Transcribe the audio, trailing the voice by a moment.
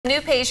New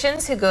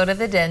patients who go to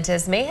the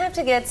dentist may have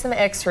to get some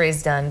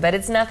x-rays done, but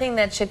it's nothing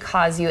that should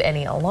cause you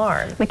any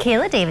alarm.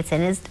 Michaela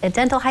Davidson is a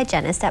dental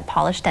hygienist at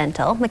Polish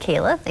Dental.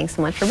 Michaela, thanks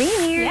so much for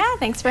being here. Yeah,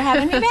 thanks for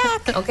having me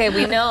back. Okay,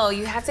 we know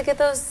you have to get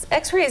those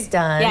x-rays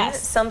done.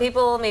 Yes. Some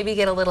people maybe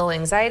get a little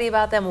anxiety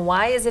about them.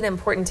 Why is it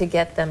important to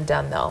get them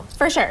done though?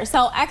 For sure.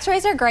 So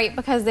x-rays are great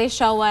because they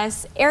show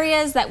us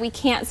areas that we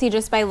can't see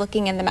just by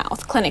looking in the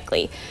mouth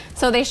clinically.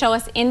 So they show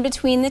us in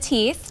between the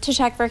teeth to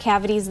check for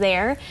cavities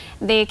there.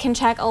 They can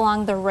check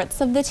along the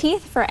roots of the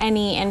teeth for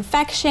any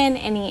infection,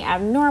 any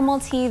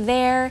abnormality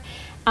there.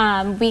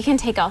 We can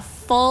take a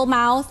full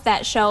mouth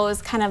that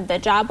shows kind of the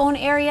jawbone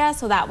area,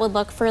 so that would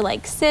look for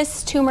like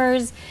cysts,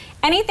 tumors,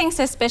 anything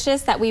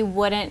suspicious that we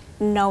wouldn't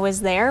know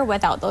is there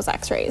without those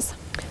x-rays.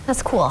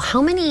 That's cool.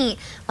 How many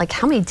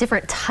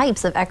different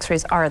types of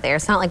x-rays are there?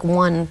 It's not like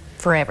one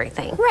for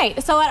everything.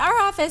 Right. So at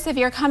our office, if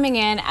you're coming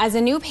in as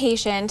a new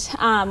patient,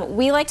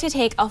 we like to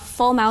take a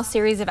full mouth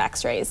series of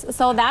x-rays.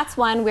 So that's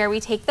one where we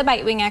take the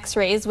bite wing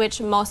x-rays,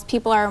 which most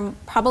people are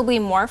probably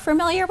more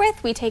familiar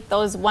with. We take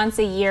those once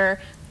a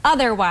year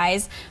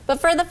otherwise. But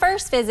for the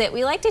first visit,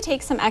 we like to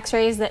take some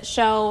x-rays that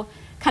show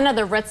kind of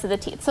the roots of the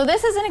teeth. So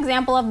this is an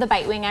example of the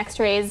bite wing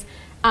x-rays.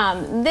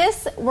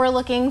 This, we're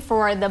looking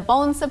for the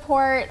bone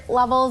support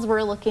levels.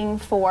 We're looking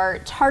for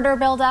tartar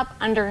buildup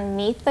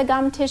underneath the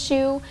gum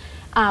tissue.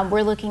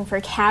 We're looking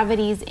for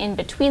cavities in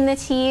between the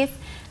teeth.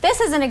 This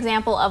is an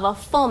example of a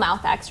full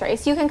mouth x-ray.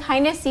 So you can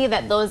kind of see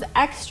that those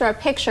extra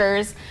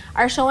pictures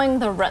are showing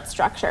the root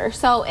structure.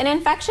 So an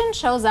infection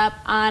shows up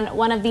on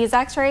one of these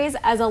x-rays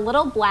as a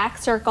little black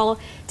circle,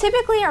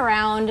 typically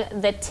around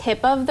the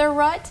tip of the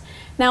root.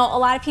 Now, a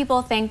lot of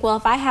people think, well,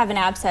 if I have an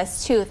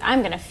abscessed tooth, I'm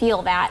going to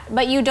feel that.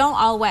 But you don't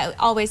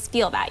always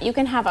feel that. You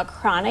can have a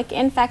chronic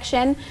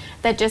infection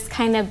that just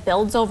kind of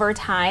builds over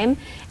time.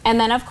 And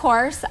then, of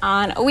course,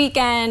 on a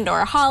weekend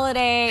or a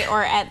holiday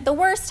or at the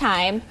worst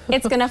time,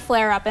 it's going to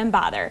flare up and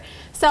bother.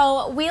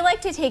 So we like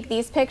to take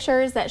these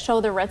pictures that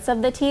show the roots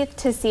of the teeth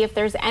to see if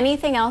there's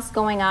anything else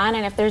going on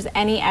and if there's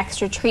any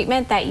extra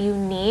treatment that you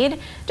need,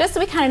 just so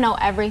we kind of know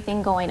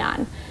everything going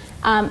on.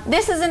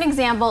 This is an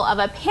example of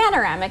a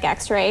panoramic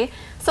x-ray.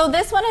 So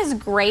this one is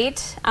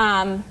great,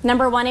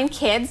 number one in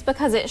kids,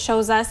 because it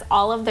shows us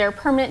all of their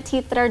permanent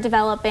teeth that are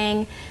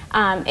developing.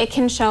 It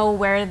can show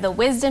where the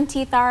wisdom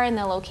teeth are and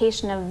the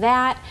location of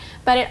that.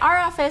 But at our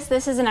office,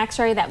 this is an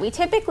x-ray that we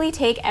typically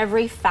take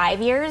every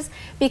 5 years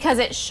because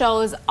it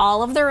shows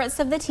all of the roots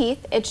of the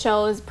teeth. It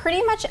shows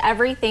pretty much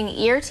everything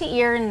ear to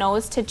ear,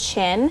 nose to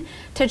chin,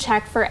 to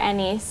check for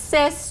any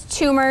cysts,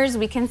 tumors.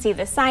 We can see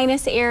the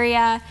sinus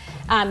area.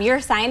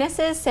 Your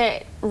sinuses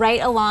sit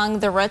right along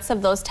the roots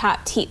of those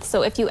top teeth.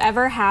 So if you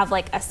ever have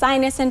like a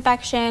sinus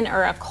infection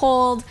or a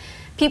cold,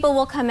 people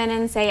will come in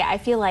and say, I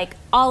feel like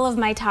all of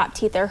my top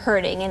teeth are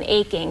hurting and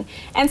aching.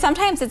 And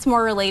sometimes it's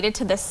more related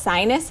to the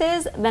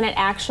sinuses than it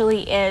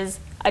actually is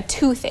a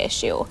tooth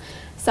issue.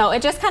 So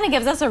it just kind of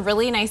gives us a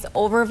really nice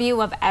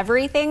overview of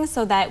everything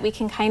so that we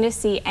can kind of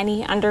see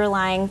any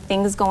underlying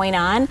things going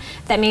on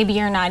that maybe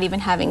you're not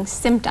even having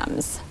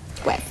symptoms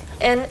with.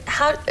 And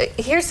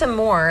here's some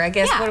more, I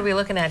guess. Yeah. What are we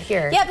looking at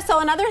here? Yep,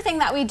 so another thing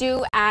that we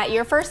do at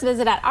your first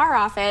visit at our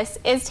office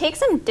is take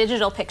some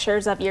digital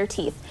pictures of your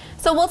teeth.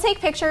 So we'll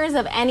take pictures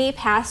of any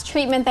past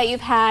treatment that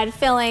you've had,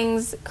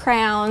 fillings,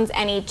 crowns,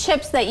 any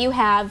chips that you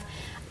have.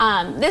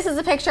 This is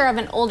a picture of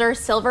an older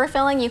silver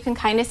filling. You can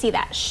kind of see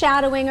that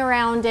shadowing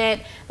around it.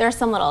 There's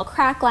some little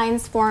crack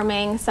lines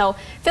forming. So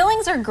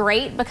fillings are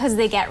great because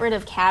they get rid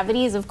of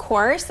cavities, of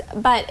course,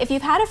 but if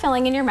you've had a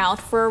filling in your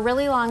mouth for a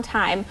really long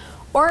time,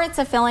 or it's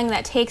a filling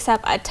that takes up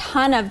a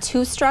ton of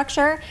tooth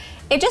structure,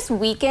 it just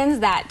weakens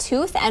that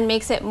tooth and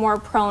makes it more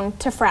prone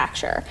to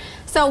fracture.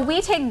 So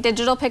we take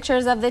digital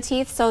pictures of the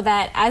teeth so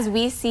that as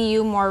we see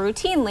you more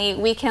routinely,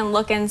 we can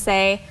look and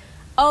say,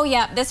 oh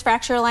yeah, this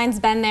fracture line's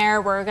been there,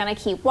 we're gonna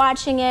keep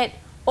watching it.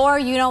 Or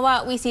you know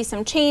what, we see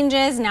some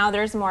changes, now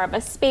there's more of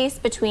a space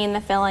between the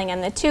filling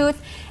and the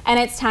tooth, and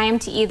it's time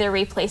to either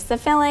replace the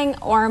filling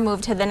or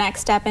move to the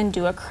next step and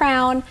do a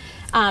crown.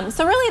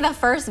 So really the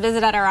first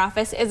visit at our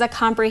office is a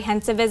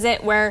comprehensive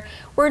visit where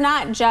we're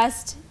not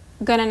just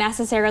going to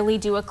necessarily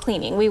do a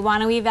cleaning. We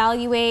want to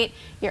evaluate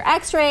your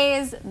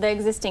x-rays, the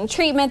existing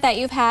treatment that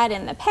you've had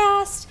in the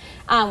past.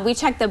 We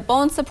check the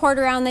bone support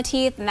around the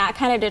teeth, and that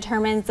kind of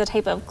determines the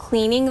type of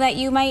cleaning that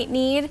you might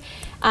need.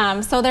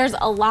 So there's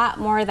a lot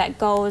more that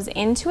goes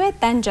into it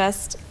than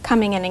just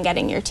coming in and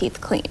getting your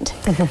teeth cleaned.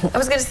 I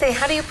was going to say,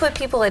 how do you put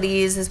people at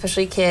ease,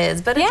 especially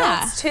kids, but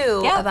adults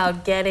too,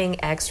 about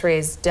getting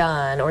x-rays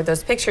done or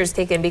those pictures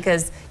taken,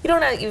 because you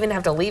don't even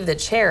have to leave the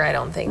chair, I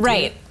don't think.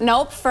 Right.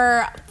 Nope.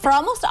 For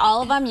almost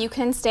all of them, you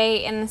can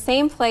stay in the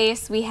same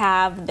place. We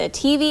have the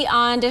TV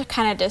on to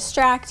kind of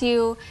distract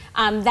you.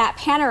 That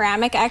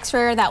panoramic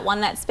x-ray, that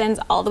one that spins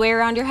all the way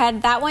around your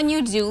head, that one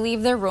you do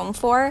leave the room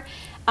for.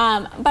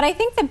 But I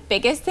think the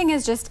biggest thing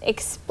is just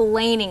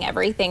explaining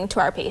everything to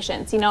our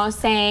patients, you know,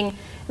 saying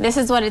this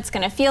is what it's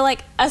going to feel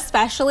like,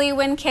 especially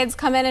when kids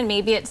come in and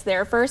maybe it's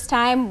their first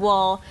time.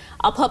 I'll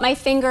put my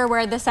finger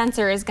where the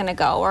sensor is going to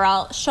go, or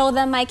I'll show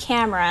them my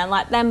camera and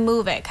let them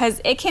move it, because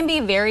it can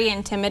be very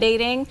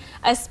intimidating,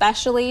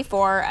 especially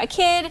for a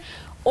kid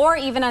or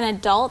even an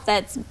adult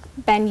that's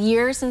been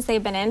years since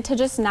they've been in, to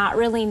just not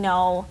really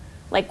know,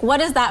 like, what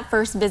is that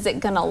first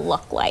visit going to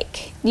look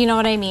like? You know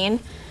what I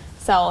mean?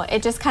 So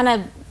it just kind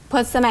of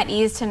puts them at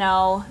ease to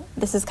know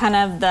this is kind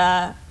of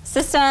the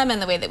system and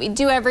the way that we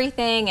do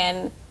everything,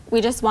 and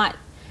we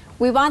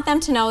want them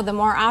to know the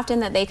more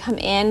often that they come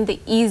in, the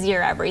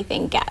easier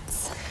everything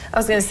gets. I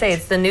was going to say,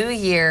 it's the new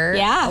year.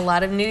 Yeah. A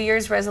lot of New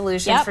Year's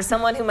resolutions. For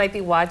someone who might be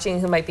watching,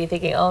 who might be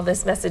thinking, oh,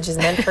 this message is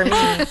meant for me.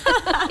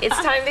 It's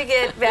time to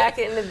get back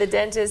into the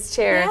dentist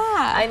chair.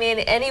 Yeah. I mean,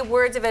 any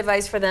words of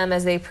advice for them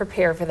as they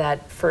prepare for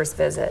that first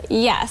visit?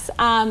 Yes.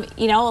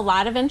 You know, a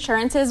lot of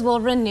insurances will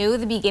renew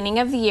the beginning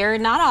of the year,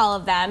 not all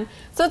of them.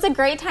 So it's a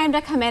great time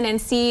to come in and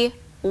see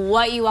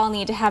what you all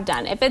need to have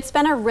done. If it's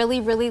been a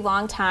really, really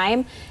long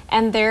time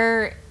and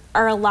there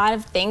are a lot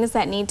of things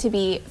that need to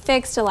be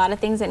fixed, a lot of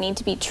things that need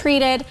to be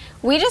treated,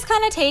 we just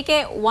kind of take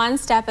it one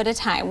step at a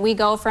time. We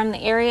go from the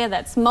area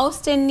that's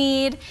most in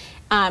need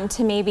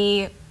to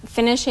maybe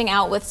finishing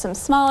out with some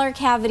smaller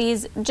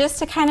cavities, just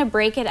to kind of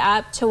break it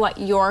up to what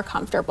you're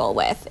comfortable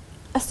with.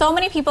 So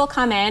many people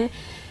come in,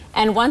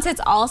 and once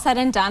it's all said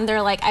and done,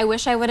 they're like, I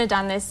wish I would have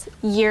done this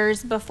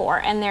years before.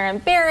 And they're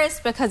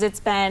embarrassed because it's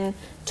been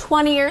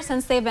 20 years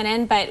since they've been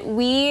in, but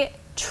we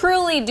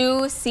truly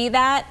do see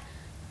that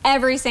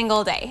every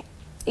single day,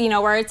 you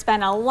know, where it's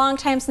been a long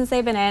time since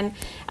they've been in.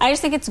 I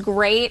just think it's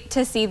great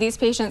to see these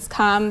patients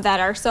come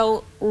that are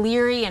so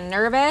leery and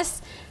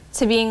nervous,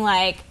 to being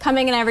like,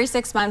 coming in every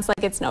 6 months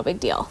like it's no big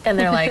deal. And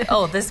they're like,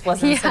 oh, this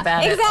wasn't so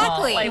bad exactly. at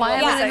all. Like, why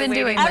have I been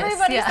doing this?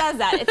 Everybody says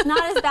that. It's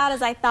not as bad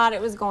as I thought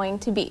it was going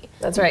to be.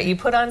 That's right. You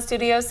put on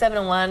Studio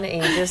 701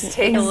 and you just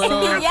take a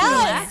little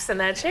relax in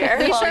that chair.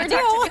 We sure do.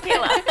 Yep.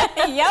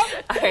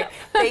 All right.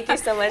 Thank you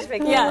so much,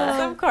 Michaela. Yes,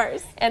 of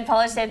course. And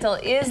Polish Dental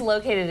is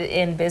located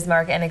in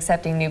Bismarck and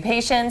accepting new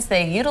patients.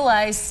 They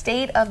utilize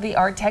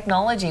state-of-the-art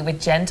technology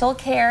with gentle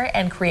care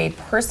and create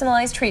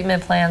personalized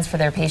treatment plans for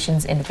their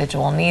patients'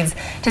 individual needs.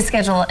 To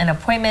schedule an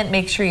appointment,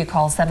 make sure you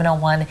call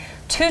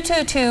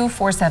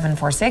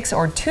 701-222-4746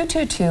 or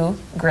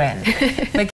 222-GRIN.